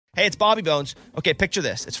Hey, it's Bobby Bones. Okay, picture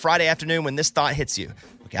this. It's Friday afternoon when this thought hits you.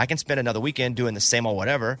 Okay, I can spend another weekend doing the same old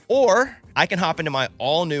whatever, or I can hop into my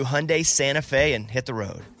all-new Hyundai Santa Fe and hit the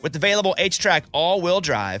road. With available H-Track all-wheel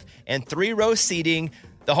drive and 3-row seating,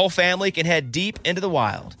 the whole family can head deep into the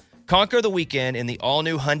wild. Conquer the weekend in the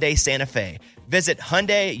all-new Hyundai Santa Fe. Visit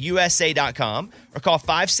HyundaiUSA.com or call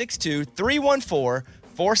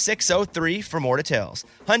 562-314-4603 for more details.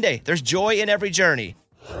 Hyundai, there's joy in every journey.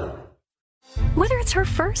 Whether it's her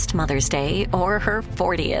first Mother's Day or her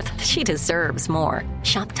 40th, she deserves more.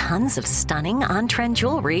 Shop tons of stunning on-trend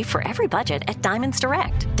jewelry for every budget at Diamonds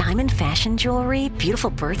Direct. Diamond fashion jewelry,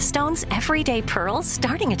 beautiful birthstones, everyday pearls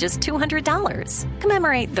starting at just $200.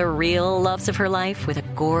 Commemorate the real loves of her life with a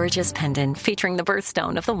gorgeous pendant featuring the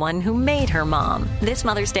birthstone of the one who made her mom. This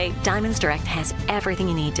Mother's Day, Diamonds Direct has everything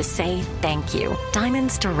you need to say thank you.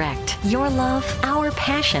 Diamonds Direct. Your love, our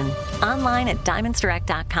passion. Online at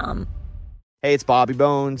diamondsdirect.com. Hey, it's Bobby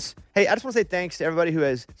Bones. Hey, I just want to say thanks to everybody who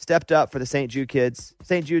has stepped up for the St. Jude kids.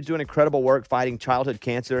 St. Jude's doing incredible work fighting childhood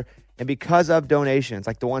cancer. And because of donations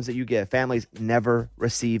like the ones that you give, families never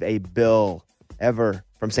receive a bill ever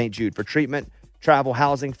from St. Jude for treatment, travel,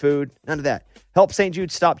 housing, food, none of that. Help St.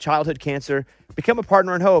 Jude stop childhood cancer. Become a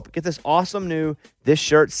partner in hope. Get this awesome new This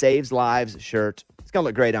Shirt Saves Lives shirt. It's going to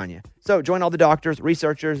look great on you. So join all the doctors,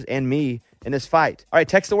 researchers, and me in this fight. All right,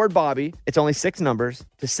 text the word Bobby. It's only 6 numbers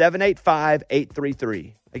to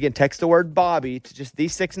 785-833. Again, text the word Bobby to just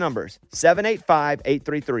these 6 numbers,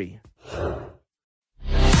 785-833. Here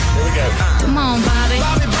we go. Come on, Bobby.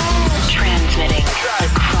 Transmitting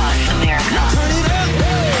across America.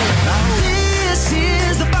 This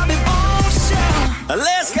is the Bobby Bones Show.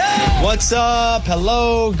 Let's go. What's up?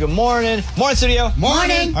 Hello. Good morning. Morning, studio.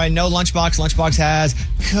 Morning. All right, no Lunchbox. Lunchbox has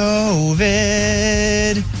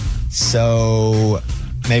COVID. So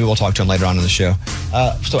maybe we'll talk to him later on in the show.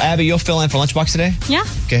 So Abby, you'll fill in for Lunchbox today? Yeah.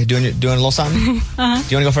 Okay, doing a little something? Do you want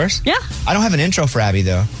to go first? Yeah. I don't have an intro for Abby,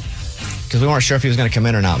 though, because we weren't sure if he was going to come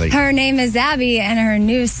in or not. But Her name is Abby, and her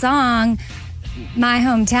new song, My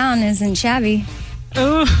Hometown Isn't Shabby.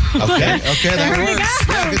 Ooh. Okay, There that we works.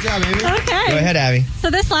 go. Yeah, good job, baby. Okay. Go ahead, Abby. So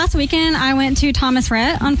this last weekend, I went to Thomas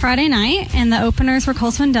Rhett on Friday night, and the openers were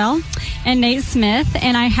Cole Swindell and Nate Smith,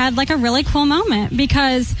 and I had like a really cool moment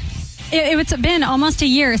because it's been almost a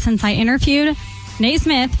year since I interviewed Nate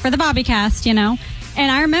Smith for the Bobbycast, you know.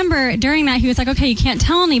 And I remember during that, he was like, okay, you can't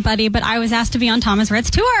tell anybody, but I was asked to be on Thomas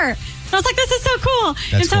Rhett's tour. And I was like, this is so cool.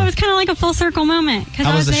 And so cool. it was kind of like a full circle moment.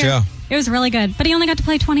 How was the show? It was really good, but he only got to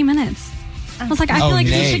play 20 minutes. I was like, I feel like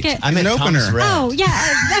he should get... I meant An Thomas opener. Rhett. Oh, yeah.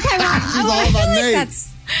 Okay, well, She's all about Nate.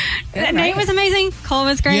 That's good, Nate right? was amazing. Cole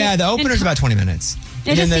was great. Yeah, the opener's And about 20 minutes.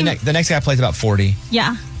 It And then just the next guy plays about 40.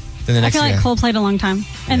 Yeah. Then the I next feel like guy. Cole played a long time.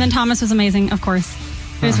 And then Thomas was amazing, of course.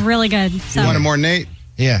 It was really good. So You wanted more Nate?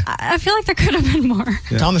 Yeah. I feel like there could have been more.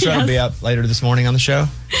 Thomas Rhett will be Yes. up later this morning on the show.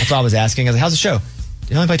 That's what I was asking. I was like, how's the show?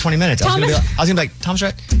 You only play 20 minutes. I was gonna be like, Thomas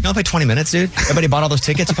Rhett, you only play 20 minutes, dude? Everybody bought all those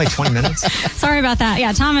tickets to play 20 minutes? Sorry about that.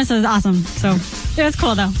 Yeah, Thomas is awesome. So it was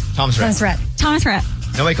cool, though. Thomas Rhett. That's right. Thomas Rhett.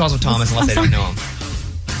 Nobody calls him Thomas unless they don't know him.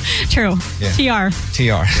 True. Yeah. TR.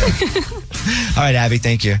 TR. All right, Abby,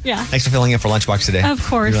 thank you. Yeah. Thanks for filling in for Lunchbox today. Of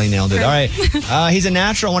course. You really nailed it. Great. All right. He's a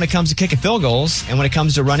natural when it comes to kicking field goals, and when it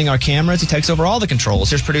comes to running our cameras, he takes over all the controls.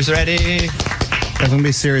 Here's producer Eddie. I'm going to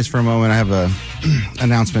be serious for a moment. I have a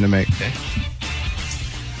announcement to make. Okay.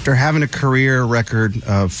 After having a career record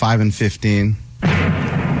of 5-15,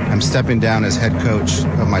 I'm stepping down as head coach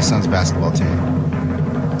of my son's basketball team.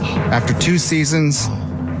 After 2 seasons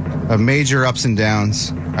of major ups and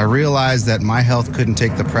downs, I realized that my health couldn't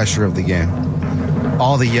take the pressure of the game.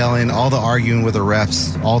 All the yelling, all the arguing with the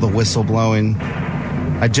refs, all the whistle blowing.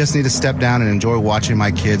 I just need to step down and enjoy watching my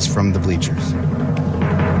kids from the bleachers.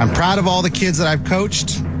 I'm proud of all the kids that I've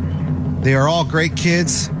coached. They are all great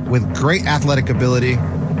kids with great athletic ability,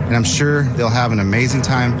 and I'm sure they'll have an amazing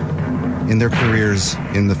time in their careers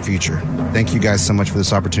in the future. Thank you guys so much for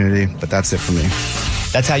this opportunity, but that's it for me.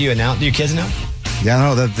 That's how you announce? Do your kids know? Yeah,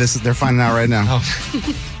 no, they're finding out right now. Oh.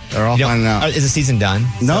 They're all finding out. Is the season done?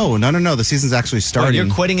 No. The season's actually Oh, starting. you're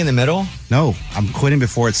quitting in the middle? No, I'm quitting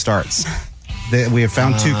before it starts. We have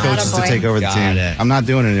found 2 coaches to Attaboy. take over the Got team. it. I'm not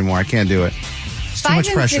doing it anymore. I can't do it. It's too 5 much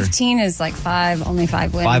and pressure. 15 is like 5, only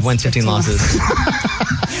 5 wins. 5 wins, 15 losses.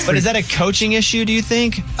 But is that a coaching issue, do you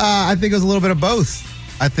think? I think it was a little bit of both.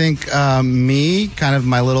 I think me, kind of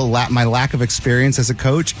my lack of experience as a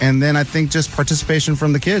coach, and then I think just participation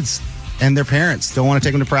from the kids and their parents. Don't want to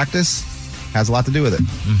take them to practice. Has a lot to do with it.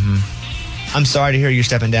 Mm-hmm. I'm sorry to hear you're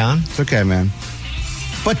stepping down. It's okay, man.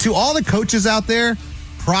 But to all the coaches out there,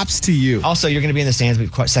 Props to you. Also, you're going to be in the stands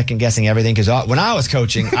quite second guessing everything because when I was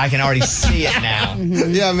coaching, I can already see it now.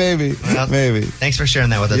 Yeah, maybe. Well, maybe. Thanks for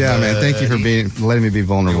sharing that with us. Yeah, buddy. man. Thank you for letting me be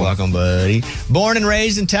vulnerable. You're welcome, buddy. Born and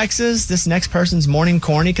raised in Texas, this next person's morning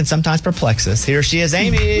corny can sometimes perplex us. Here she is,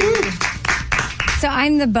 Amy. So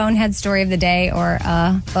I'm the bonehead story of the day, or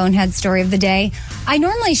bonehead story of the day. I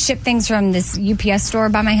normally ship things from this UPS store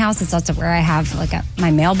by my house. It's also where I have like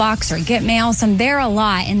my mailbox or get mail. So I'm there a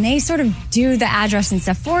lot, and they sort of do the address and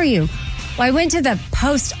stuff for you. Well, I went to the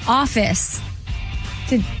post office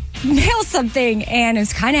to mail something, and it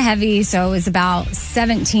was kind of heavy, so it was about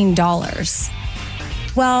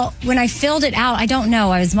 $17. Well, when I filled it out, I don't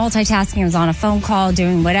know. I was multitasking. I was on a phone call,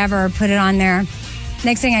 doing whatever, put it on there.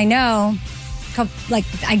 Next thing I know, like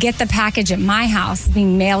I get the package at my house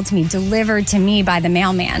being mailed to me, delivered to me by the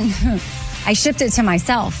mailman. I shipped it to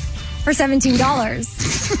myself for $17.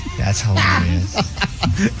 That's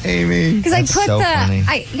hilarious. Amy. Because I put so funny.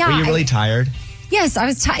 Were you really tired? Yes, I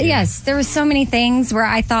was tired. Yes, there were so many things where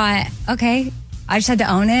I thought, okay, I just had to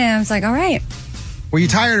own it. And I was like, all right. Were you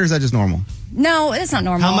tired or is that just normal? No, it's not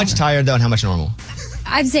normal. How much tired though and how much normal?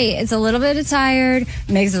 I'd say it's a little bit of tired,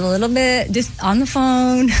 makes it a little bit just on the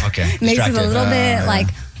phone. Okay. Makes it a Distracted. little bit like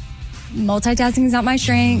multitasking is not my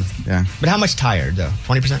strength. Yeah. But how much tired though?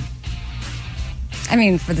 20%? I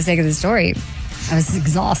mean, for the sake of the story, I was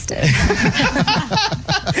exhausted.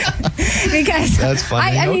 Because That's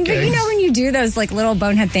funny. I mean, but Okay. you know when you do those like little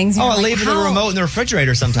bonehead things. Oh, you're I like, leave the how? remote in the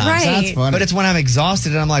refrigerator sometimes. Right. That's funny. But it's when I'm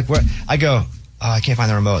exhausted and I'm like, where? I go, oh, I can't find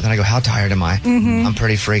the remote. Then I go, how tired am I? I'm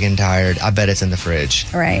pretty friggin' tired. I bet it's in the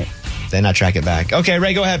fridge. Right. Then I track it back. Okay,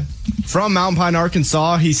 Ray, go ahead. From Mountain Pine,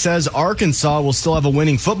 Arkansas, he says Arkansas will still have a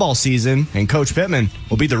winning football season, and Coach Pittman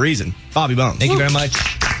will be the reason. Bobby Bones. Thank you very much.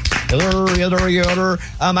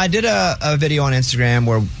 I did a video on Instagram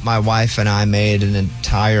where my wife and I made an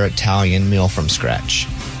entire Italian meal from scratch.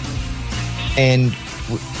 And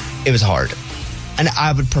it was hard. And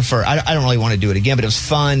I would prefer, I don't really want to do it again, but it was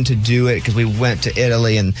fun to do it because we went to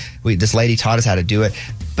Italy and this lady taught us how to do it.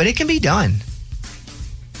 But it can be done.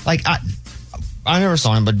 Like, I never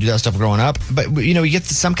saw anybody do that stuff growing up, but you know, you get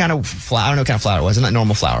some kind of flour, I don't know what kind of flour it was, it's not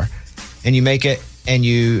normal flour. And you make it and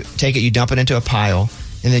you take it, you dump it into a pile,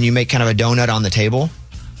 and then you make kind of a donut on the table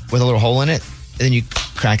with a little hole in it. And then you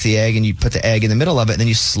crack the egg and you put the egg in the middle of it. And then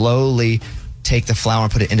you slowly take the flour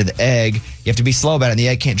and put it into the egg. You have to be slow about it, and the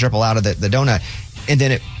egg can't dribble out of the donut. And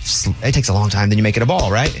then it takes a long time. Then you make it a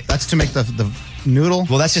ball, right? That's to make the noodle?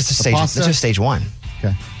 Well, that's just the stage. pasta? That's just stage one.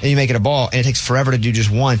 Okay. And you make it a ball, and it takes forever to do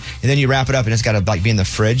just one. And then you wrap it up, and it's got to like be in the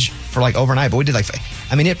fridge for like overnight. But we did like,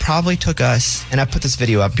 I mean, it probably took us. And I put this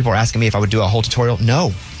video up. People are asking me if I would do a whole tutorial.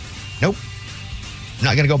 Nope. I'm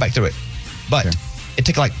not gonna go back through it. But it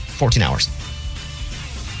took like 14 hours.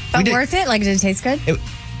 But worth it? Like, did it taste good?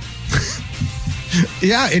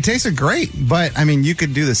 Yeah, it tasted great. But, I mean, you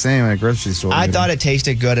could do the same at a grocery store. I thought it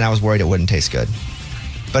tasted good, and I was worried it wouldn't taste good.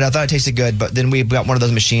 But I thought it tasted good. But then we got one of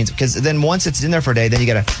those machines, because then once it's in there for a day, then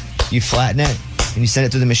you flatten it, and you send it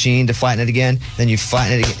through the machine to flatten it again. Then you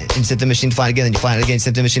flatten it again, and send the machine to flatten it again. Then you flatten it again,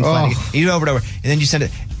 send it to the machine to flatten it again. You do it over and over, and then you send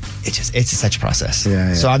it. It's such a process.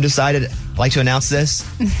 Yeah. So I've decided, I'd like to announce this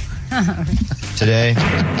today,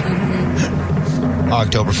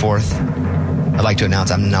 October 4th. I'd like to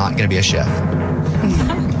announce I'm not going to be a chef.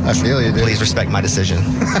 I feel you, dude. Please respect my decision.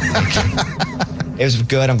 It was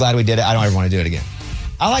good. I'm glad we did it. I don't ever want to do it again.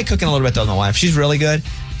 I like cooking a little bit though with my wife. She's really good,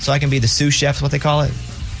 so I can be the sous chef, is what they call it.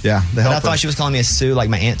 Yeah, the But I helper. thought she was calling me a Sue,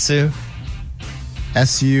 like my Aunt Sue.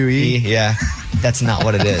 S-U-E? Yeah, that's not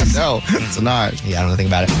what it is. No, it's not. Yeah, I don't know anything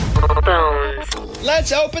about it.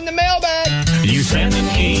 Let's open the mailbag. You send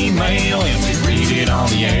an email and we read it on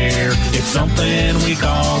the air. It's something we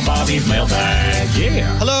call Bobby's Mailbag.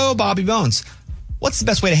 Yeah. Hello, Bobby Bones. What's the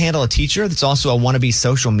best way to handle a teacher that's also a wannabe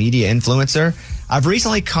social media influencer? I've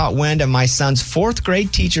recently caught wind of my son's 4th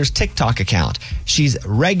grade teacher's TikTok account. She's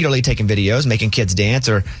regularly taking videos, making kids dance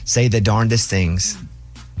or say the darndest things.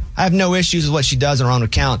 I have no issues with what she does on her own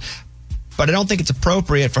account, but I don't think it's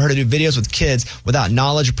appropriate for her to do videos with kids without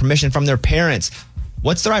knowledge or permission from their parents.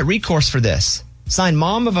 What's the right recourse for this? Signed,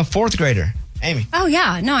 mom of a 4th grader. Amy. Oh,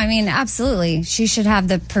 yeah. No, I mean, absolutely. She should have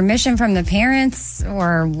the permission from the parents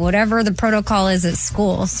or whatever the protocol is at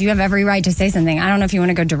school. So you have every right to say something. I don't know if you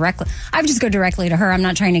want to go directly. I would just go directly to her. I'm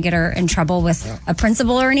not trying to get her in trouble with a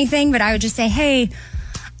principal or anything, but I would just say, hey,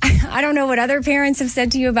 I don't know what other parents have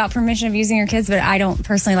said to you about permission of using your kids, but I don't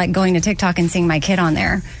personally like going to TikTok and seeing my kid on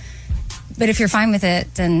there. But if you're fine with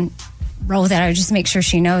it, then roll with it. I would just make sure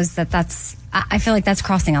she knows that I feel like that's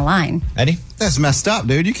crossing a line. Eddie? That's messed up,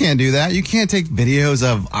 dude. You can't do that. You can't take videos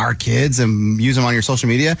of our kids and use them on your social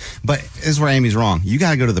media. But this is where Amy's wrong. You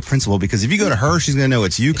got to go to the principal, because if you go to her, she's going to know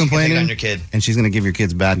it's you complaining. On your kid. And she's going to give your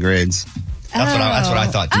kids bad grades. That's what I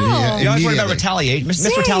thought, too. Oh. You always worried about retaliation. Miss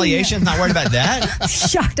Retaliation, not worried about that.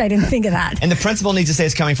 Shocked I didn't think of that. And the principal needs to say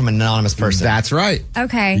it's coming from an anonymous person. That's right.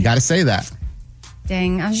 Okay. You got to say that.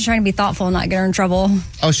 Dang, I was just trying to be thoughtful and not get her in trouble.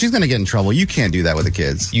 Oh, she's going to get in trouble. You can't do that with the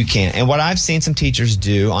kids. You can't. And what I've seen some teachers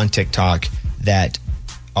do on TikTok that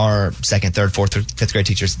are second, third, fourth, fifth grade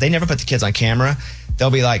teachers, they never put the kids on camera.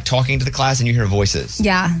 They'll be like talking to the class and you hear voices.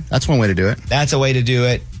 Yeah. That's one way to do it. That's a way to do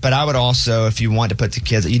it. But I would also, if you want to put the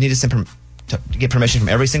kids, you need to get permission from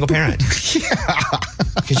every single parent. Yeah.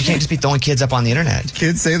 Because you can't just be throwing kids up on the internet.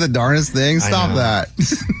 Kids say the darndest things. Stop that.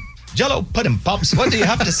 Jello, pudding, pops. What do you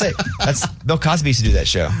have to say? That's Bill Cosby used to do that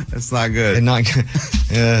show. That's not good. And not good.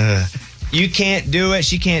 You can't do it.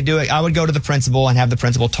 She can't do it. I would go to the principal and have the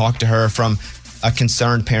principal talk to her from a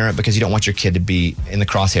concerned parent, because you don't want your kid to be in the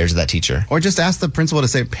crosshairs of that teacher. Or just ask the principal to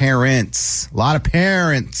say parents. A lot of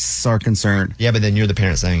parents are concerned. Yeah, but then you're the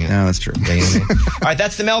parent saying it. No, that's true. You know what I mean? All right,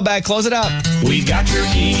 that's the mailbag. Close it up. We got your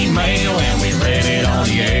email and we read it on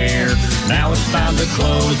the air. Now it's time to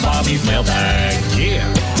close Bobby's mailbag.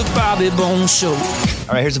 Yeah. The Bobby Bones Show.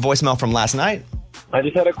 All right, here's a voicemail from last night. I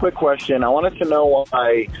just had a quick question. I wanted to know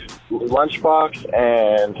why Lunchbox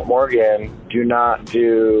and Morgan do not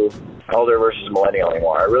do elder versus millennial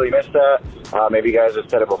anymore. I really missed that. Maybe you guys have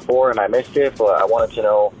said it before and I missed it, but I wanted to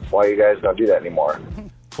know why you guys don't do that anymore.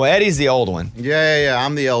 Well, Eddie's the old one. Yeah.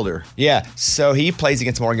 I'm the elder. Yeah, so he plays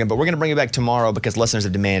against Morgan, but we're going to bring it back tomorrow because listeners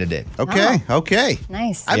have demanded it. Okay.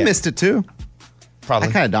 Nice. I missed it too. Probably.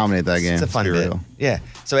 I kind of dominated that game. It's a fun to be bit. real. Yeah.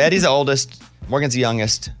 So Eddie's the oldest. Morgan's the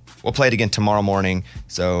youngest. We'll play it again tomorrow morning.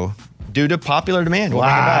 So due to popular demand, we'll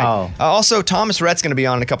bring it back. Also, Thomas Rhett's going to be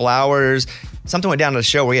on in a couple hours. Something went down to the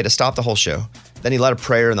show where he had to stop the whole show. Then he led a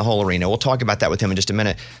prayer in the whole arena. We'll talk about that with him in just a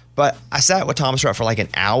minute. But I sat with Thomas Rhett for like an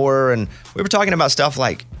hour, and we were talking about stuff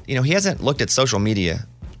like, he hasn't looked at social media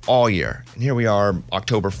all year. And here we are,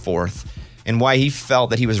 October 4th, and why he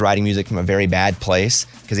felt that he was writing music from a very bad place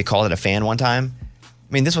because he called it a fan one time.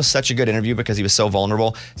 I mean, this was such a good interview because he was so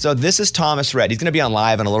vulnerable. So this is Thomas Rhett. He's going to be on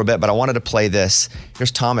live in a little bit, but I wanted to play this.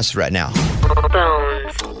 Here's Thomas Rhett now.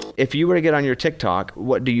 If you were to get on your TikTok,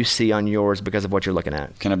 what do you see on yours because of what you're looking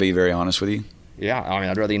at? Can I be very honest with you? Yeah, I mean,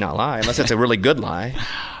 I'd rather you not lie, unless it's a really good lie.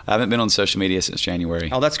 I haven't been on social media since January.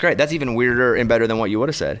 Oh, that's great. That's even weirder and better than what you would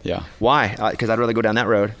have said. Yeah. Why? Because I'd rather go down that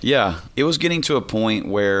road. Yeah. It was getting to a point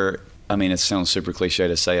where, I mean, it sounds super cliche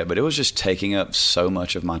to say it, but it was just taking up so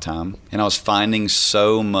much of my time. And I was finding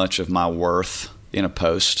so much of my worth in a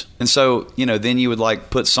post. And so, then you would like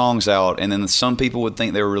put songs out, and then some people would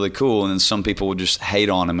think they were really cool, and then some people would just hate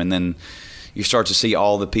on them. And then you start to see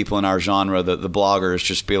all the people in our genre, the bloggers,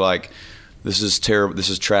 just be like, this is terrible, this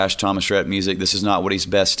is trash Thomas Rhett music, this is not what he's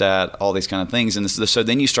best at, all these kind of things. And so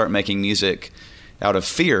then you start making music out of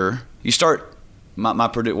fear. You start, one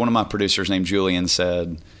of my producers named Julian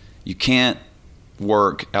said, you can't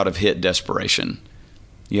work out of hit desperation.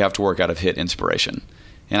 You have to work out of hit inspiration.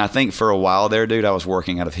 And I think for a while there, dude, I was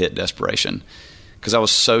working out of hit desperation because I was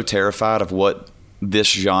so terrified of what this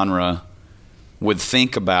genre would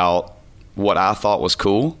think about what I thought was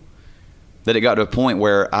cool that it got to a point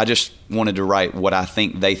where I just wanted to write what I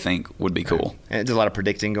think they think would be cool. And there's a lot of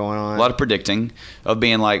predicting going on. A lot of predicting of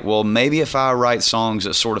being like, well, maybe if I write songs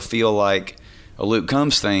that sort of feel like a Luke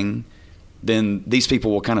Combs thing, then these people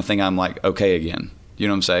will kind of think I'm like okay again. You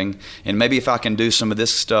know what I'm saying? And maybe if I can do some of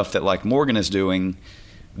this stuff that like Morgan is doing,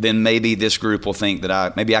 then maybe this group will think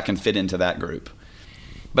that maybe I can fit into that group.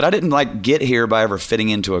 But I didn't like get here by ever fitting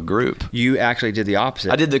into a group. You actually did the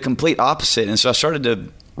opposite. I did the complete opposite. And so I started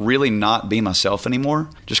to really not be myself anymore.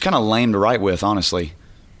 Just kind of lame to write with, honestly.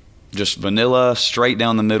 Just vanilla, straight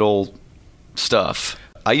down the middle stuff.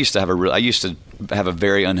 I used to have a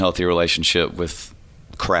very unhealthy relationship with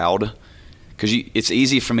crowd. Because it's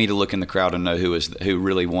easy for me to look in the crowd and know who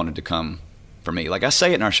really wanted to come for me. Like I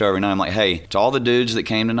say it in our show every night, I'm like, hey, to all the dudes that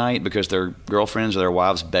came tonight because their girlfriends or their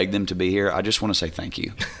wives begged them to be here, I just want to say thank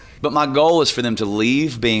you. But my goal is for them to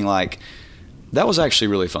leave being like, that was actually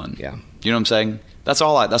really fun. Yeah. You know what I'm saying? That's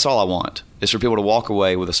all I want, is for people to walk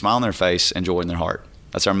away with a smile on their face and joy in their heart.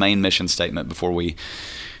 That's our main mission statement before we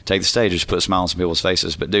take the stage, is put a smile on some people's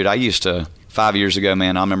faces. But dude, I used to, 5 years ago,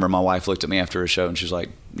 man, I remember my wife looked at me after a show and she was like,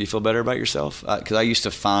 do you feel better about yourself? Because I used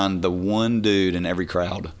to find the one dude in every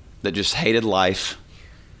crowd that just hated life.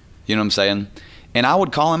 You know what I'm saying? And I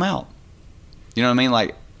would call him out. You know what I mean?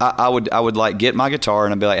 Like I would like get my guitar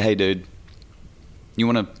and I'd be like, hey dude,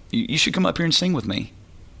 you should come up here and sing with me.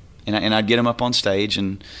 And I'd get him up on stage,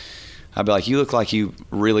 and I'd be like, you look like you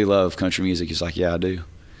really love country music. He's like, yeah, I do.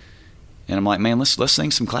 And I'm like, man, let's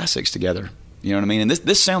sing some classics together. You know what I mean? And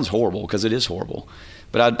this sounds horrible, because it is horrible.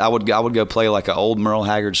 But I would go play like an old Merle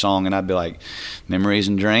Haggard song, and I'd be like, memories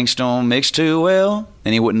and drinks don't mix too well.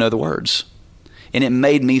 And he wouldn't know the words. And it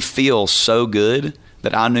made me feel so good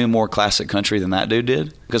that I knew more classic country than that dude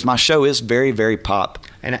did. Because my show is very, very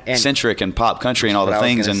pop-centric and pop country and all the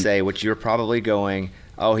things. I was going to say, which you're probably going,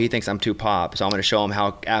 oh, he thinks I'm too pop, so I'm going to show him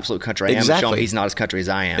how absolute country I am. And show him he's not as country as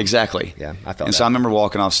I am. Exactly. Yeah, I felt And so I remember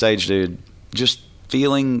walking off stage, dude, just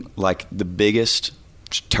feeling like the biggest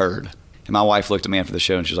turd. And my wife looked at me after the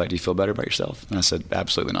show, and she was like, do you feel better about yourself? And I said,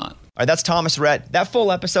 absolutely not. All right, that's Thomas Rhett. That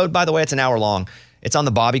full episode, by the way, it's an hour long. It's on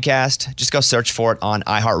the Bobbycast. Just go search for it on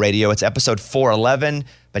iHeartRadio. It's episode 411,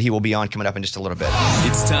 but he will be on coming up in just a little bit.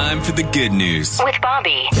 It's time for the good news. With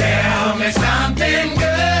Bobby. Tell me something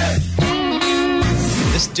good.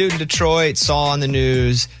 This dude in Detroit saw on the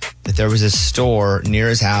news that there was a store near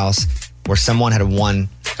his house where someone had won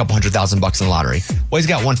a couple $100,000 in the lottery. Well, he's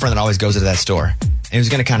got one friend that always goes to that store. And he was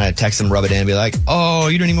going to kind of text him, rub it in, and be like, oh,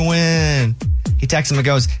 you didn't even win. He texts him and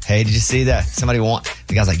goes, hey, did you see that? Somebody won.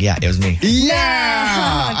 The guy's like, yeah, it was me.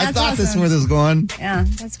 Yeah! I thought this is where this was going. Yeah,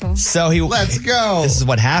 that's cool. So Let's go. This is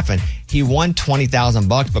what happened. He won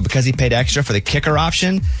 $20,000, but because he paid extra for the kicker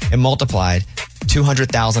option, it multiplied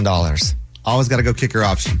 $200,000. Always got to go kicker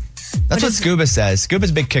option. That's what Scuba says.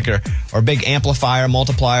 Scuba's big kicker or big amplifier,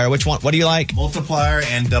 multiplier. Which one? What do you like? Multiplier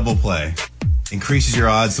and double play. Increases your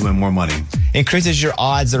odds to win more money. Increases your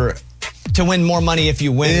odds to win more money if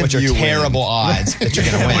you win, which are terrible odds that you're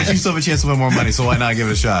going to win. But you still have a chance to win more money, so why not give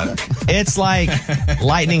it a shot? It's like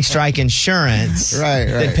lightning strike insurance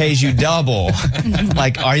that pays you double.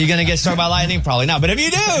 Like, are you going to get struck by lightning? Probably not. But if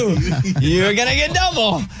you do, you're going to get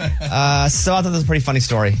double. So I thought that was a pretty funny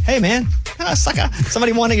story. Hey, man, sucker.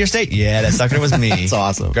 Somebody won at your state. Yeah, that sucker was me. That's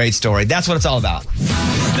awesome. Great story. That's what it's all about.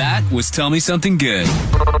 That was Tell Me Something Good.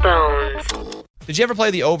 Did you ever play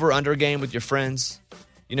the over-under game with your friends?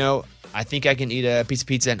 You know, I think I can eat a piece of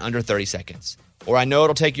pizza in under 30 seconds. Or I know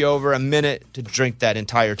it'll take you over a minute to drink that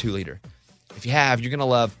entire 2-liter. If you have, you're going to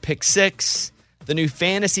love Pick 6, the new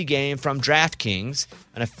fantasy game from DraftKings,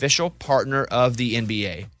 an official partner of the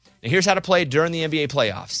NBA. Now, here's how to play during the NBA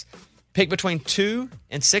playoffs. Pick between 2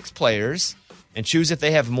 and 6 players and choose if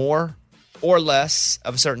they have more or less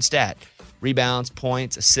of a certain stat. Rebounds,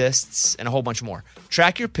 points, assists, and a whole bunch more.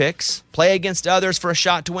 Track your picks, play against others for a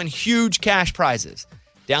shot to win huge cash prizes.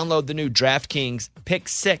 Download the new DraftKings Pick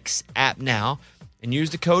 6 app now and use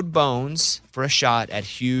the code BONES for a shot at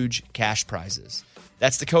huge cash prizes.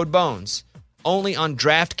 That's the code BONES. Only on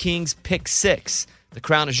DraftKings Pick 6. The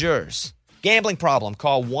crown is yours. Gambling problem?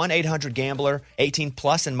 Call 1-800-GAMBLER. 18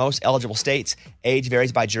 plus in most eligible states. Age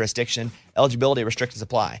varies by jurisdiction. Eligibility restrictions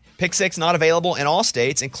apply. Pick 6 not available in all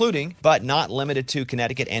states, including, but not limited to,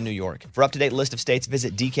 Connecticut and New York. For up-to-date list of states,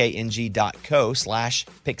 visit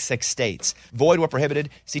dkng.co/pick6states. Void where prohibited.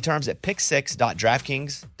 See terms at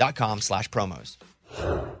pick6.draftkings.com/promos.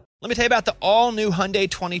 Let me tell you about the all-new Hyundai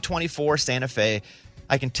 2024 Santa Fe.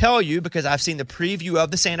 I can tell you because I've seen the preview of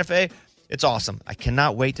the Santa Fe. It's awesome. I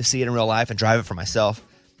cannot wait to see it in real life and drive it for myself.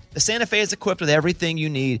 The Santa Fe is equipped with everything you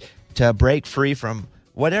need to break free from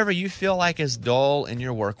whatever you feel like is dull in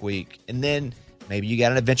your work week. And then maybe you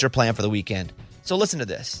got an adventure plan for the weekend. So listen to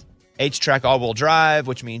this. H-Track all-wheel drive,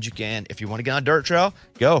 which means you can, if you want to get on a dirt trail,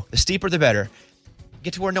 go. The steeper, the better.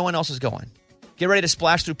 Get to where no one else is going. Get ready to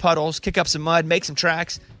splash through puddles, kick up some mud, make some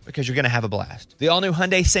tracks, because you're going to have a blast. The all-new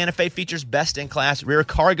Hyundai Santa Fe features best-in-class rear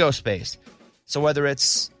cargo space. So whether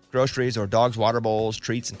it's groceries or dogs' water bowls,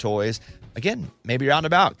 treats, and toys. Again, maybe you're out and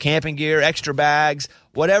about. Camping gear, extra bags,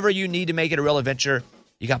 whatever you need to make it a real adventure,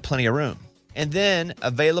 you got plenty of room. And then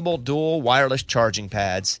available dual wireless charging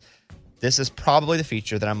pads. This is probably the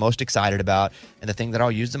feature that I'm most excited about and the thing that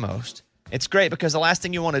I'll use the most. It's great because the last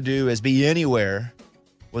thing you want to do is be anywhere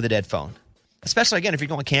with a dead phone. Especially, again, if you're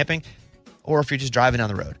going camping or if you're just driving down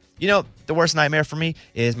the road. You know, the worst nightmare for me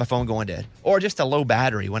is my phone going dead. Or just a low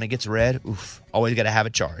battery when it gets red. Oof, always got to have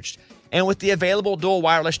it charged. And with the available dual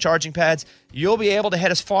wireless charging pads, you'll be able to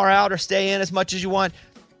head as far out or stay in as much as you want.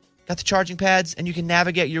 Got the charging pads, and you can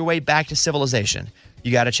navigate your way back to civilization.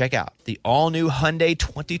 You got to check out the all-new Hyundai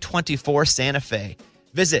 2024 Santa Fe.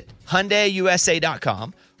 Visit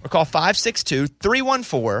HyundaiUSA.com or call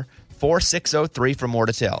 562-314-4603 for more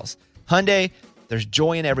details. Hyundai, there's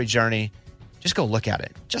joy in every journey. Just go look at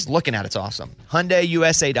it. Just looking at it's awesome.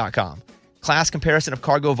 HyundaiUSA.com. Class comparison of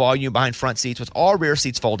cargo volume behind front seats with all rear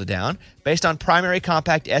seats folded down based on primary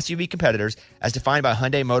compact SUV competitors as defined by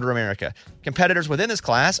Hyundai Motor America. Competitors within this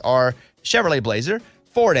class are Chevrolet Blazer,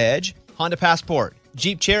 Ford Edge, Honda Passport,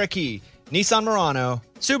 Jeep Cherokee, Nissan Murano,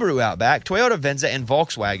 Subaru Outback, Toyota Venza, and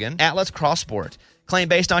Volkswagen Atlas Cross Sport. Claim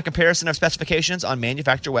based on comparison of specifications on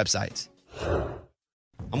manufacturer websites.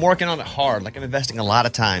 I'm working on it hard, like I'm investing a lot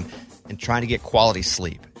of time in trying to get quality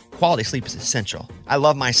sleep. Quality sleep is essential. I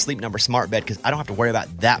love my Sleep Number smart bed because I don't have to worry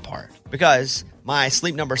about that part. Because my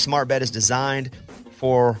Sleep Number smart bed is designed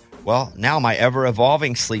for, well, now my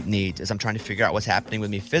ever-evolving sleep needs as I'm trying to figure out what's happening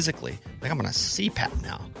with me physically. Like I'm on a CPAP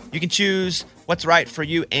now. You can choose what's right for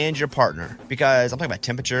you and your partner because I'm talking about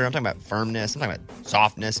temperature, I'm talking about firmness, I'm talking about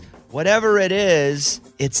softness. Whatever it is,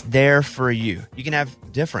 it's there for you. You can have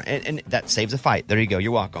different, and that saves a fight. There you go.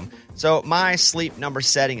 You're welcome. So my Sleep Number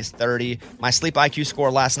setting is 30. My Sleep IQ score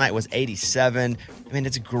last night was 87. I mean,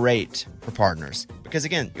 it's great for partners because,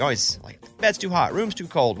 again, you're always like, bed's too hot, room's too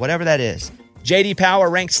cold, whatever that is. J.D. Power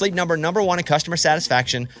ranked Sleep Number #1 in customer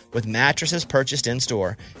satisfaction with mattresses purchased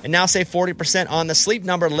in-store. And now save 40% on the Sleep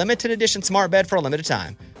Number limited edition smart bed for a limited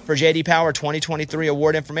time. For J.D. Power 2023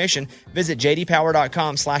 award information, visit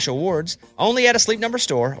jdpower.com/awards, only at a Sleep Number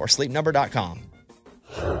store or sleepnumber.com.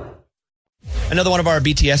 Another one of our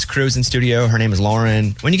BTS crews in studio. Her name is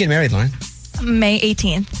Lauren. When you get married, Lauren? May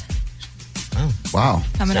 18th. Oh, wow.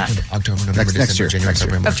 Coming up. October, November, December, January,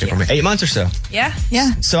 February, March, April, May. 8 months or so. Yeah.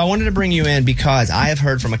 So I wanted to bring you in because I have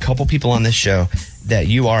heard from a couple people on this show that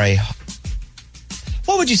you are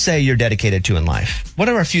what would you say you're dedicated to in life? What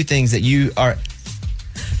are a few things that you are...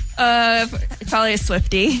 Probably a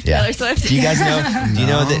Swiftie. Yeah. Taylor Swift. Do you guys know? Do you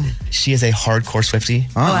know that she is a hardcore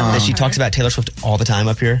Swiftie? That she talks about Taylor Swift all the time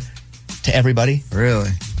up here to everybody.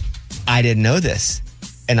 Really? I didn't know this,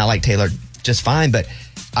 and I like Taylor just fine. But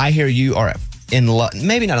I hear you are in love.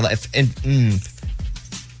 Maybe not in love.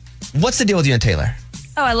 What's the deal with you and Taylor?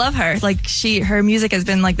 Oh, I love her. Like her music has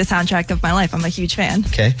been like the soundtrack of my life. I'm a huge fan.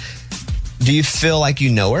 Okay. Do you feel like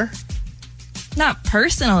you know her? Not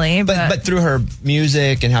personally, but through her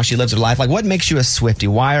music and how she lives her life. Like, what makes you a Swiftie?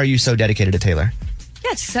 Why are you so dedicated to Taylor?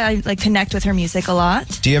 Yeah, just I like connect with her music a lot.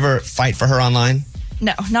 Do you ever fight for her online?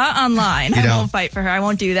 No, not online. You I don't? won't fight for her. I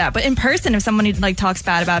won't do that. But in person, if someone like talks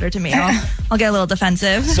bad about her to me, I'll get a little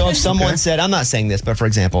defensive. So if someone said, I'm not saying this, but for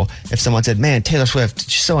example, if someone said, man, Taylor Swift,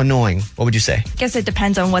 she's so annoying, what would you say? I guess it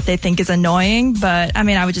depends on what they think is annoying. But I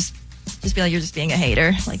mean, I would just be like, you're just being a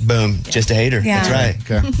hater. Like, boom, just a hater. Yeah. That's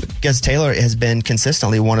right. Okay. Because Taylor has been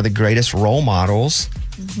consistently one of the greatest role models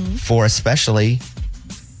for especially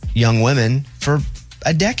young women for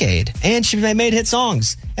a decade. And she made hit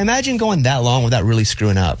songs. Imagine going that long without really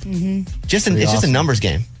screwing up. It's just a numbers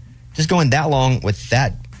game. Just going that long with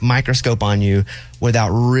that microscope on you without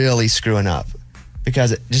really screwing up.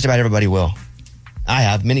 Because just about everybody will. I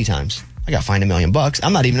have many times. I got fined $1 million.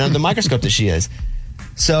 I'm not even under the microscope that she is.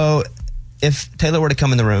 So if Taylor were to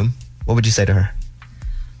come in the room, what would you say to her?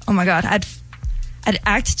 Oh my God, I'd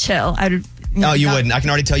act chill. You wouldn't. I can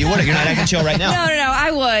already tell you what. You're not acting chill right now. No,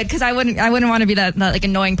 I would, because I wouldn't want to be that like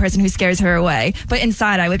annoying person who scares her away. But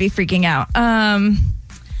inside, I would be freaking out. I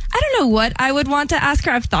don't know what I would want to ask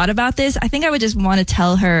her. I've thought about this. I think I would just want to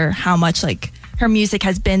tell her how much like her music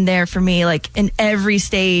has been there for me, like in every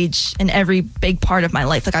stage, in every big part of my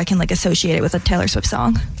life. Like I can like associate it with a Taylor Swift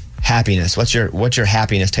song. Happiness. What's your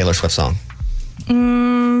happiness Taylor Swift song?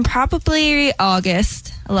 Probably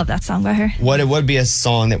August. I love that song by her. What would be a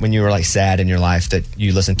song that when you were like sad in your life that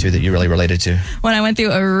you listened to that you really related to? When I went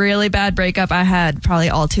through a really bad breakup, I had probably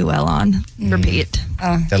All Too Well on repeat.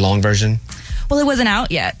 The long version? Well, it wasn't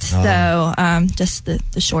out yet, so just the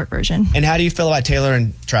short version. And how do you feel about Taylor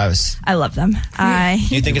and Travis? I love them.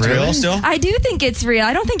 Do you think it's real still? I do think it's real.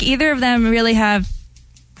 I don't think either of them really have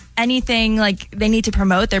anything like they need to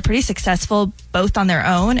promote. They're pretty successful both on their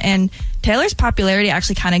own, and Taylor's popularity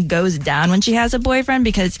actually kind of goes down when she has a boyfriend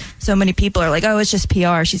because so many people are like, oh, it's just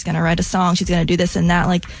PR, she's gonna write a song, she's gonna do this and that,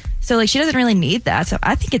 like, so like she doesn't really need that. So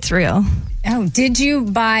I think it's real. Oh, did you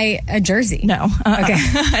buy a jersey? No. Okay.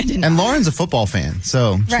 I didn't. And Lauren's a football fan,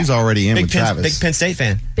 so she's already in with Travis. Big Penn State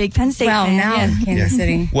fan. Big Penn State fan. Well, now Kansas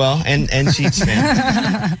City. Well, and Chiefs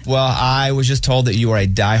fan. Well, I was just told that you are a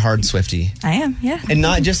diehard Swiftie. I am, yeah. And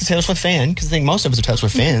not just a Taylor Swift fan, because I think most of us are Taylor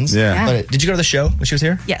Swift fans. Yeah. But did you go to the show when she was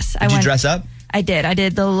here? Yes. Did you dress up? I did. I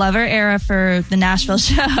did the Lover era for the Nashville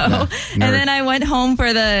show. And then I went home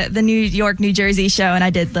for the New York, New Jersey show, and I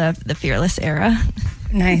did the Fearless era.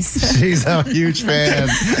 Nice. She's a huge fan.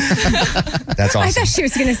 That's awesome. I thought she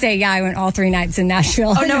was going to say, yeah, I went all 3 nights in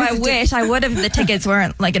Nashville. Oh, no, I wish. I would if the tickets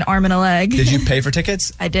weren't like an arm and a leg. Did you pay for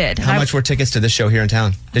tickets? I did. How much were tickets to this show here in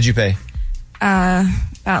town? Did you pay? About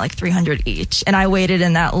like $300 each. And I waited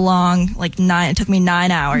in that long, like it took me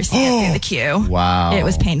 9 hours to get through the queue. Wow. It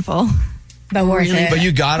was painful. But worth it. But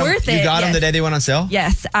you got them. Worth You it, got them yes. the day they went on sale.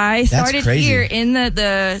 Yes, I That's started crazy. here in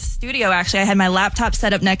the studio. Actually, I had my laptop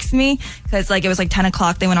set up next to me because it was 10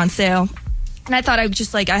 o'clock. They went on sale. And I thought I would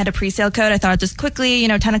just I had a pre-sale code. I thought I'd just quickly,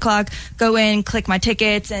 10 o'clock, go in, click my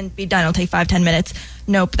tickets, and be done. It'll take 5-10 minutes.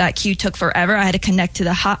 Nope, that queue took forever. I had to connect to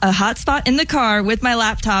a hotspot in the car with my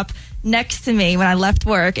laptop next to me when I left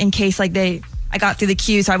work in case I got through the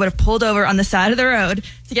queue. So I would have pulled over on the side of the road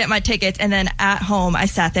to get my tickets. And then at home, I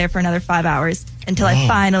sat there for another 5 hours until I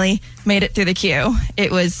finally made it through the queue.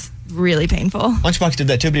 It was really painful. Lunchbox did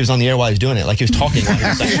that too, but he was on the air while he was doing it. Like he was talking while he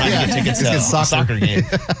was trying to get tickets to a soccer game.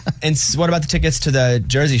 And what about the tickets to the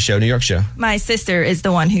Jersey show, New York show? My sister is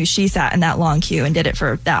the one she sat in that long queue and did it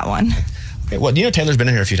for that one. Okay, well, Taylor's been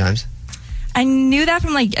in here a few times. I knew that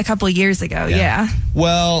from a couple of years ago. Yeah.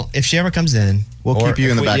 Well, if she ever comes in, we'll keep you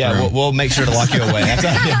in the back room. We'll make sure to lock you away. That's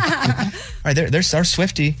all right, there's our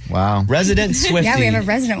Swiftie. Wow. Resident Swiftie. Yeah, we have a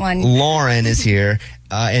resident one. Lauren is here,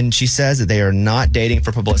 and she says that they are not dating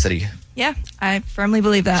for publicity. Yeah, I firmly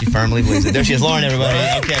believe that. She firmly believes it. There she is, Lauren, everybody.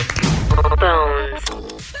 Okay.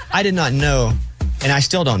 I did not know, and I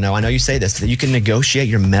still don't know. I know you say this, that you can negotiate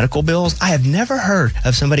your medical bills. I have never heard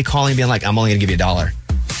of somebody calling being like, I'm only going to give you $1.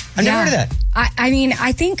 I've never heard of that.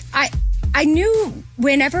 I think I knew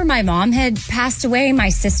whenever my mom had passed away, my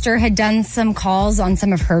sister had done some calls on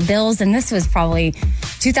some of her bills, and this was probably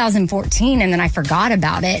 2014, and then I forgot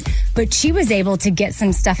about it. But she was able to get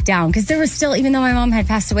some stuff down because there was still, even though my mom had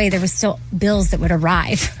passed away, there was still bills that would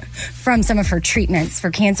arrive from some of her treatments for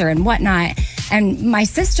cancer and whatnot. And my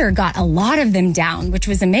sister got a lot of them down, which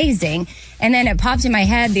was amazing. And then it popped in my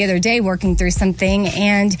head the other day working through something,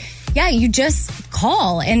 and yeah, you just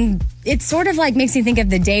call, and it sort of makes me think of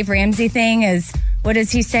the Dave Ramsey thing. What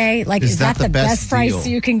does he say? Is that the best price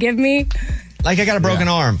you can give me? I got a broken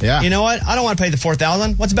arm. Yeah. You know what? I don't want to pay the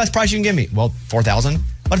 $4,000. What's the best price you can give me? Well, $4,000.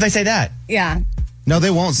 What if they say that? Yeah. No,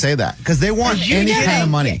 they won't say that because they want any kind of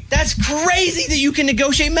money. That's crazy that you can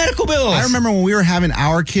negotiate medical bills. I remember when we were having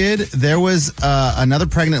our kid, there was another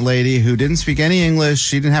pregnant lady who didn't speak any English.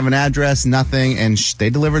 She didn't have an address, nothing, and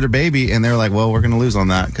they delivered her baby, and they were like, well, we're going to lose on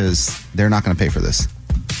that because they're not going to pay for this.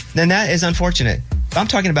 Then that is unfortunate. But I'm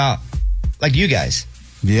talking about you guys.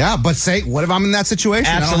 Yeah, but what if I'm in that situation?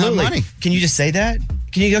 Absolutely. I don't have money. Can you just say that?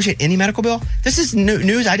 Can you negotiate any medical bill? This is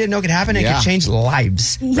news I didn't know could happen. It could change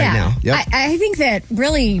lives right now. Yep. I think that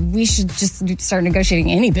really we should just start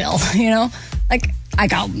negotiating any bill, I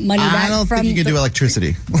got money back. I don't think you can do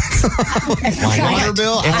electricity. Water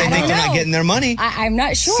bill? If they think they're not getting their money. I'm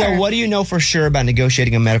not sure. So what do you know for sure about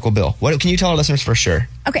negotiating a medical bill? What can you tell our listeners for sure?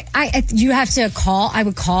 Okay, you have to call. I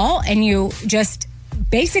would call, and you just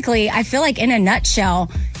basically, I feel like in a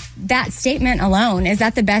nutshell, that statement alone, is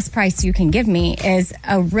that the best price you can give me, is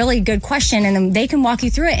a really good question, and then they can walk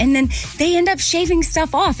you through it, and then they end up shaving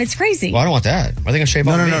stuff off. It's crazy. Well, I don't want that. Are they going to shave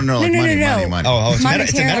off me? No. Money. Oh, it's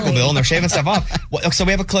a medical bill, and they're shaving stuff off. So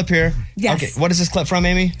we have a clip here. Yes. Okay, what is this clip from,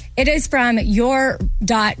 Amy? It is from your.richbff.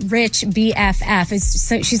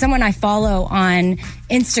 She's someone I follow on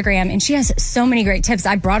Instagram, and she has so many great tips.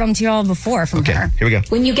 I brought them to y'all before from her. Here we go.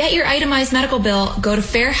 When you get your itemized medical bill, go to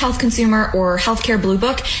Fair Health Consumer or Healthcare Blue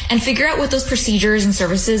Book and figure out what those procedures and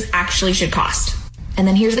services actually should cost. And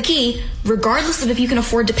then here's the key. Regardless of if you can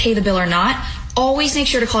afford to pay the bill or not, always make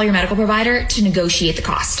sure to call your medical provider to negotiate the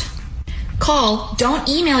cost. Call, don't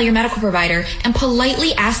email your medical provider, and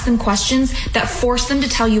politely ask them questions that force them to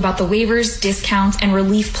tell you about the waivers, discounts, and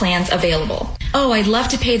relief plans available. Oh, I'd love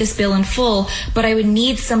to pay this bill in full, but I would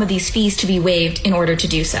need some of these fees to be waived in order to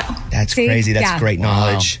do so. That's crazy. That's great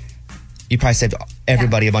knowledge. Wow. You probably saved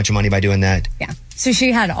everybody a bunch of money by doing that. Yeah. So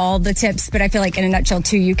she had all the tips, but I feel like in a nutshell,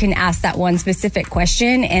 too, you can ask that one specific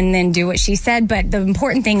question and then do what she said. But the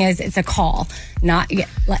important thing is it's a call, not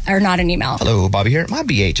an email. Hello, Bobby here. My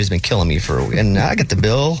BH has been killing me and I got the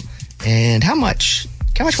bill. And how much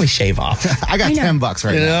can we shave off? I got $10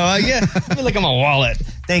 right now. Yeah. Let me look at my wallet.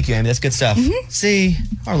 Thank you, Amy. That's good stuff. Mm-hmm. See,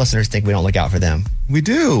 our listeners think we don't look out for them. We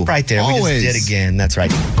do. Right there. Always. We just did again. That's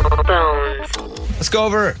right. Let's go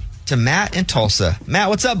over to Matt in Tulsa. Matt,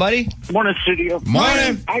 what's up, buddy? Morning, studio.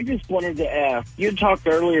 Morning. I just wanted to ask, you talked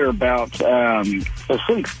earlier about a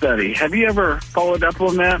sleep study. Have you ever followed up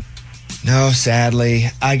on that? No, sadly.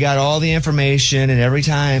 I got all the information, and every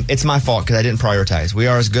time, it's my fault because I didn't prioritize. We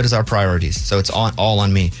are as good as our priorities, so it's all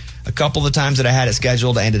on me. A couple of times that I had it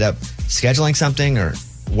scheduled, I ended up scheduling something or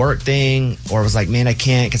work thing, or was like, man, I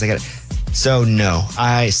can't because I got it. So no,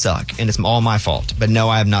 I suck, and it's all my fault. But no,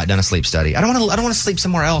 I have not done a sleep study. I don't want to sleep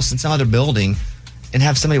somewhere else in some other building and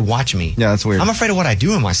have somebody watch me. Yeah, that's weird. I'm afraid of what I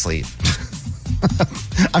do in my sleep.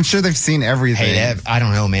 I'm sure they've seen everything. Hey, I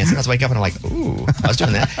don't know, man. Sometimes I wake up and I'm like, ooh, I was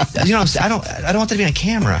doing that. You know, I don't want that to be on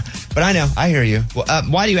camera. But I know, I hear you. Well,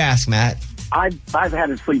 why do you ask, Matt? I've had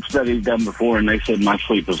a sleep study done before, and they said my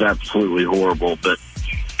sleep was absolutely horrible. But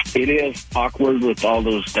it is awkward with all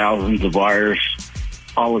those thousands of wires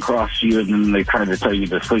all across you, and then they try to tell you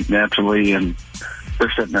to sleep naturally, and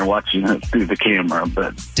they're sitting there watching it through the camera.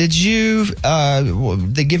 But did you?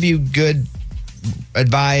 They give you good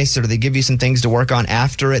advice, or do they give you some things to work on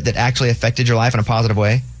after it that actually affected your life in a positive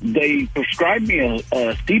way? They prescribed me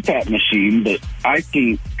a CPAP machine, but I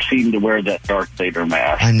can't seem to wear that Darth Vader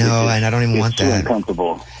mask. I know, and I don't even want that. It's too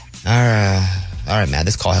uncomfortable. All right, Matt,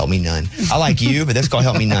 this call helped me none. I like you, but this call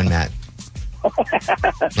helped me none, Matt. All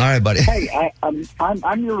right, buddy. Hey,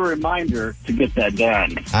 I'm your reminder to get that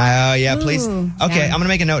done. Yeah, please. Okay, I'm going to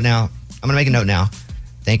make a note now.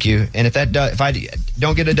 Thank you. And if I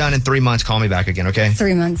don't get it done in 3 months, call me back again, okay?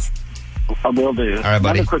 3 months. I will do. All right,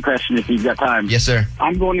 buddy. Another quick question if you've got time. Yes, sir.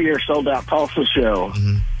 I'm going to your sold-out Tulsa show.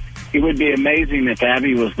 Mm-hmm. It would be amazing if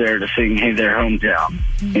Abby was there to sing Hey There Hometown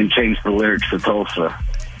and change the lyrics to Tulsa.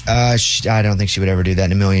 I don't think she would ever do that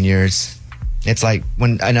in a million years. It's like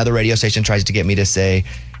when another radio station tries to get me to say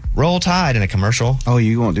Roll Tide in a commercial. Oh,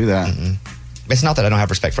 you won't do that. Mm-mm. It's not that I don't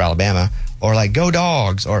have respect for Alabama or like Go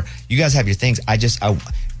Dogs or you guys have your things.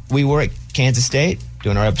 We were at Kansas State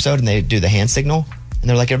doing our episode and they do the hand signal and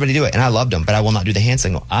they're like, everybody do it. And I loved them, but I will not do the hand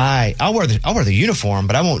signal. I'll wear the uniform,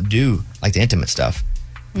 but I won't do like the intimate stuff.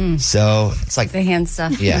 So it's like the hand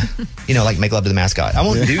stuff. Yeah. You know, like make love to the mascot. I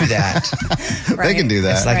won't do that. Right. They can do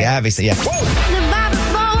that. It's like, obviously, yeah.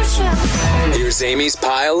 Here's Amy's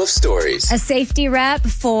pile of stories. A safety rep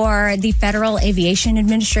for the Federal Aviation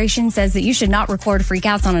Administration says that you should not record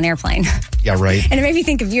freakouts on an airplane. Yeah, right. And it made me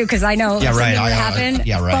think of you because I know Yeah, right. something would happen.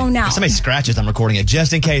 Yeah, right. Phone out. If somebody scratches, I'm recording it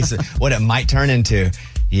just in case what it might turn into.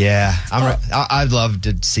 Yeah, I'd love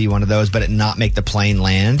to see one of those, but it not make the plane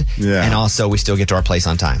land. Yeah. And also, we still get to our place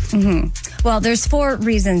on time. Mm-hmm. Well, there's 4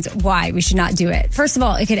 reasons why we should not do it. First of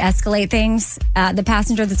all, it could escalate things. The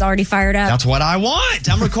passenger that's already fired up. That's what I want.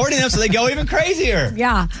 I'm recording them so they go even crazier.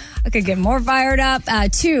 Yeah, it could get more fired up.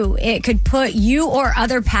 2, it could put you or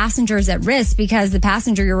other passengers at risk because the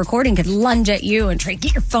passenger you're recording could lunge at you and try to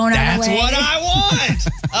get your phone out of the way. That's what I want.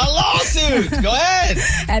 A lawsuit. Go ahead.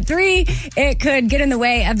 At 3, it could get in the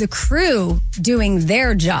way of the crew doing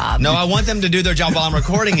their job. No, I want them to do their job while I'm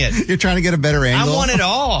recording it. You're trying to get a better angle? I want it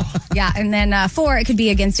all. Yeah, and then 4, it could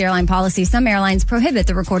be against airline policy. Some airlines prohibit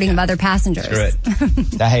the recording of other passengers. Screw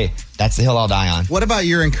it. Hey, that's the hill I'll die on. What about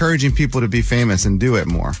you're encouraging people to be famous and do it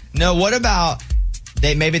more? No, what about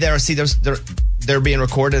they're being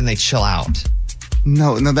recorded and they chill out?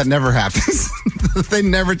 No, that never happens. They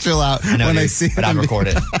never chill out when they see it. But I'd record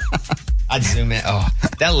it. I'd zoom in. Oh,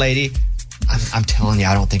 that lady, I'm telling you,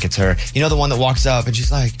 I don't think it's her. You know the one that walks up and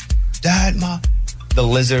she's like, Dad, Mom. The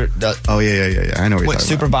lizard. Oh, yeah. I know what you're talking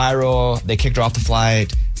super about. viral. They kicked her off the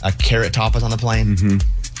flight. A Carrot Top was on the plane. Mm-hmm.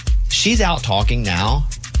 She's out talking now.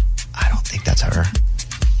 I don't think that's her.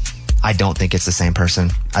 I don't think it's the same person.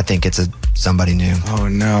 I think it's somebody new. Oh,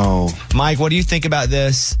 no. Mike, what do you think about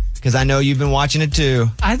this? Because I know you've been watching it too.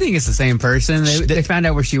 I think it's the same person. They found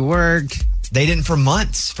out where she worked. They didn't for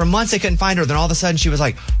months. For months, they couldn't find her. Then all of a sudden, she was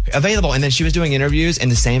like available. And then she was doing interviews in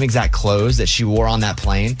the same exact clothes that she wore on that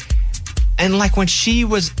plane. And like when she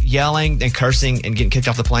was yelling and cursing and getting kicked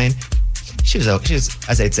off the plane, she was,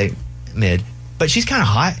 as they'd say, mid. But she's kind of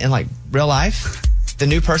hot in like real life. The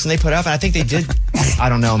new person they put up, and I think they did. I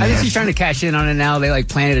don't know, man. I think she's trying to cash in on it now. They like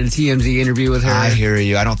planted a TMZ interview with her. I hear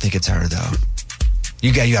you. I don't think it's her though.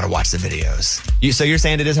 You got to watch the videos. So you're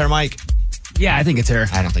saying it is her, Mike? Yeah, I think it's her.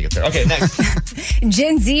 I don't think it's her. Okay, next.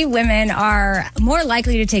 Gen Z women are more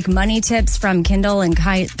likely to take money tips from Kendall and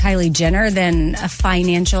Kylie Jenner than a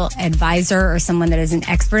financial advisor or someone that is an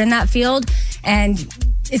expert in that field. And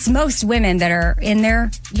it's most women that are in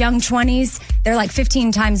their young 20s. They're like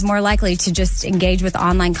 15 times more likely to just engage with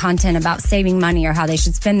online content about saving money or how they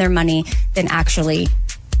should spend their money than actually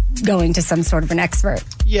going to some sort of an expert.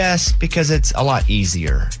 Yes, because it's a lot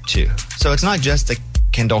easier too. So it's not just the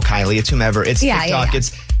Kendall, Kylie, it's whomever. It's TikTok. Yeah. It's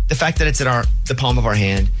the fact that it's in the palm of our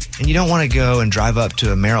hand. And you don't want to go and drive up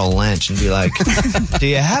to a Merrill Lynch and be like, do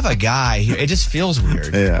you have a guy here? It just feels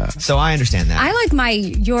weird. Yeah. So I understand that. I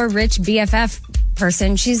like your rich BFF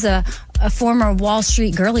person. She's a former Wall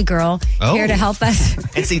Street girly girl here to help us.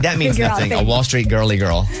 And see, that means nothing. A Wall Street girly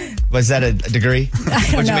girl. Was that a degree?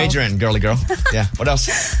 What'd you major in, girly girl? Yeah. What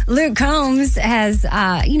else? Luke Combs has,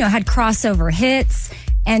 had crossover hits.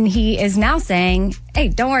 And he is now saying hey,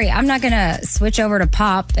 don't worry, I'm not going to switch over to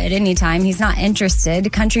pop at any time. He's not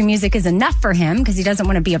interested. Country music is enough for him because he doesn't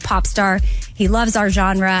want to be a pop star. He loves our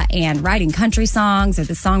genre and writing country songs with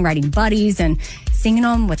his songwriting buddies and singing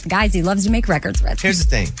them with the guys he loves to make records with. Here's the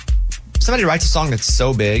thing. If somebody writes a song that's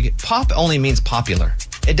so big, pop only means popular.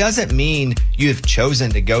 It doesn't mean you've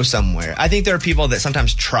chosen to go somewhere. I think there are people that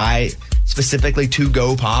sometimes try specifically to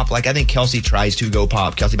go pop. Like I think Kelsey tries to go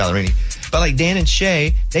pop, Kelsey Ballerini. But like Dan and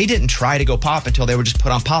Shay, they didn't try to go pop until they were just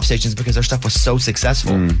put on pop stations because their stuff was so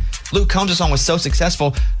successful. Luke Combs' song was so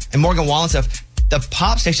successful, and Morgan Wallen stuff, the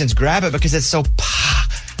pop stations grab it because it's so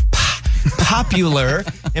popular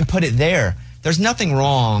and put it there. There's nothing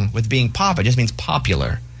wrong with being pop. It just means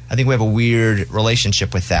popular. I think we have a weird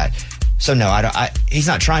relationship with that. So no, he's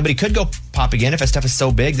not trying, but he could go pop again if his stuff is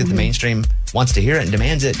so big that the mainstream wants to hear it and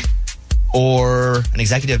demands it, or an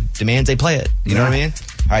executive demands they play it. You know what I mean?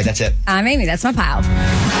 All right, that's it. I'm Amy. That's my pile.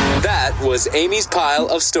 That was Amy's pile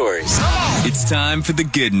of stories. It's time for the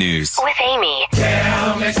good news. With Amy.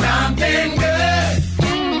 Tell me something good.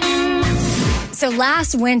 So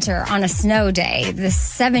last winter on a snow day, this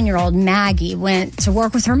 7-year-old Maggie went to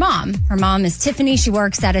work with her mom. Her mom is Tiffany. She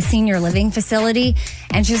works at a senior living facility.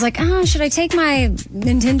 And she was like, should I take my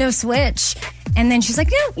Nintendo Switch? And then she's like,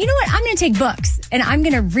 no, you know what? I'm going to take books and I'm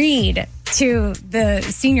going to read to the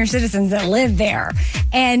senior citizens that live there.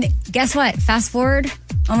 And guess what? Fast forward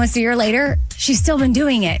almost a year later, she's still been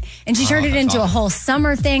doing it. And she turned it into a whole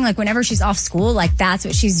summer thing. Like whenever she's off school, like that's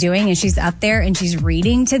what she's doing. And she's up there and she's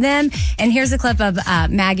reading to them. And here's a clip of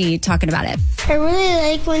Maggie talking about it. I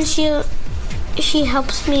really like when she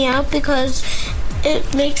helps me out because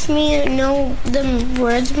it makes me know the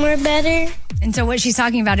words more better. And so what she's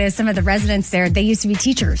talking about is some of the residents there, they used to be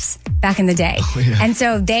teachers back in the day. Oh, yeah. And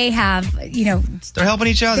so they have, they're helping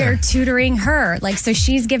each other. They're tutoring her. Like, so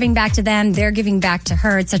she's giving back to them. They're giving back to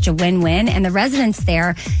her. It's such a win-win. And the residents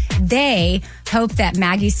there, they hope that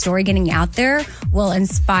Maggie's story getting out there will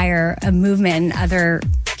inspire a movement and other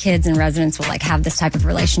kids and residents will have this type of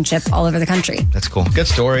relationship all over the country. That's cool. Good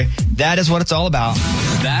story. That is what it's all about.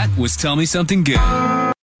 That was Tell Me Something Good.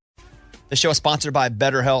 The show is sponsored by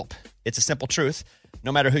BetterHelp. It's a simple truth.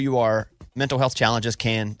 No matter who you are, mental health challenges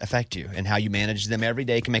can affect you, and how you manage them every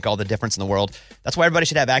day can make all the difference in the world. That's why everybody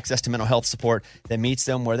should have access to mental health support that meets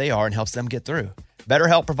them where they are and helps them get through.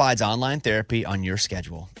 BetterHelp provides online therapy on your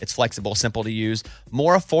schedule. It's flexible, simple to use,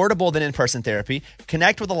 more affordable than in-person therapy.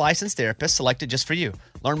 Connect with a licensed therapist selected just for you.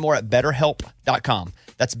 Learn more at BetterHelp.com.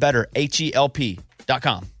 That's better,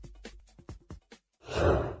 HELP.com.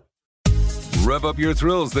 Rev up your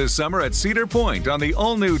thrills this summer at Cedar Point on the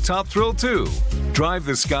all-new Top Thrill 2. Drive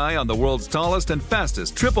the sky on the world's tallest and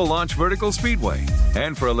fastest triple-launch vertical speedway.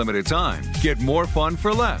 And for a limited time, get more fun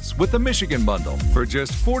for less with the Michigan Bundle for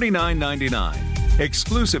just $49.99.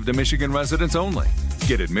 Exclusive to Michigan residents only.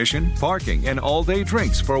 Get admission, parking, and all-day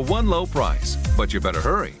drinks for one low price. But you better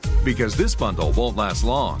hurry, because this bundle won't last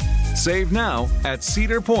long. Save now at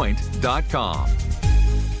cedarpoint.com.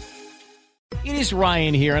 It is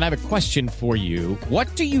Ryan here, and I have a question for you.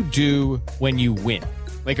 What do you do when you win?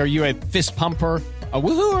 Like, are you a fist pumper, a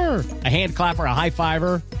woohooer, a hand clapper, a high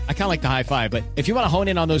fiver? I kind of like the high five, but if you want to hone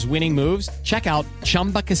in on those winning moves, check out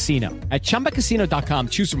Chumba Casino. At ChumbaCasino.com,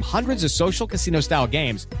 choose from hundreds of social casino-style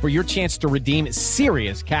games for your chance to redeem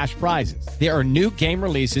serious cash prizes. There are new game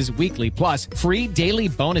releases weekly, plus free daily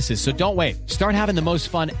bonuses, so don't wait. Start having the most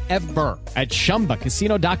fun ever at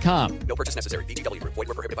ChumbaCasino.com. No purchase necessary. VGW Group. Void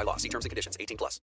where prohibited by law. See terms and conditions. 18+.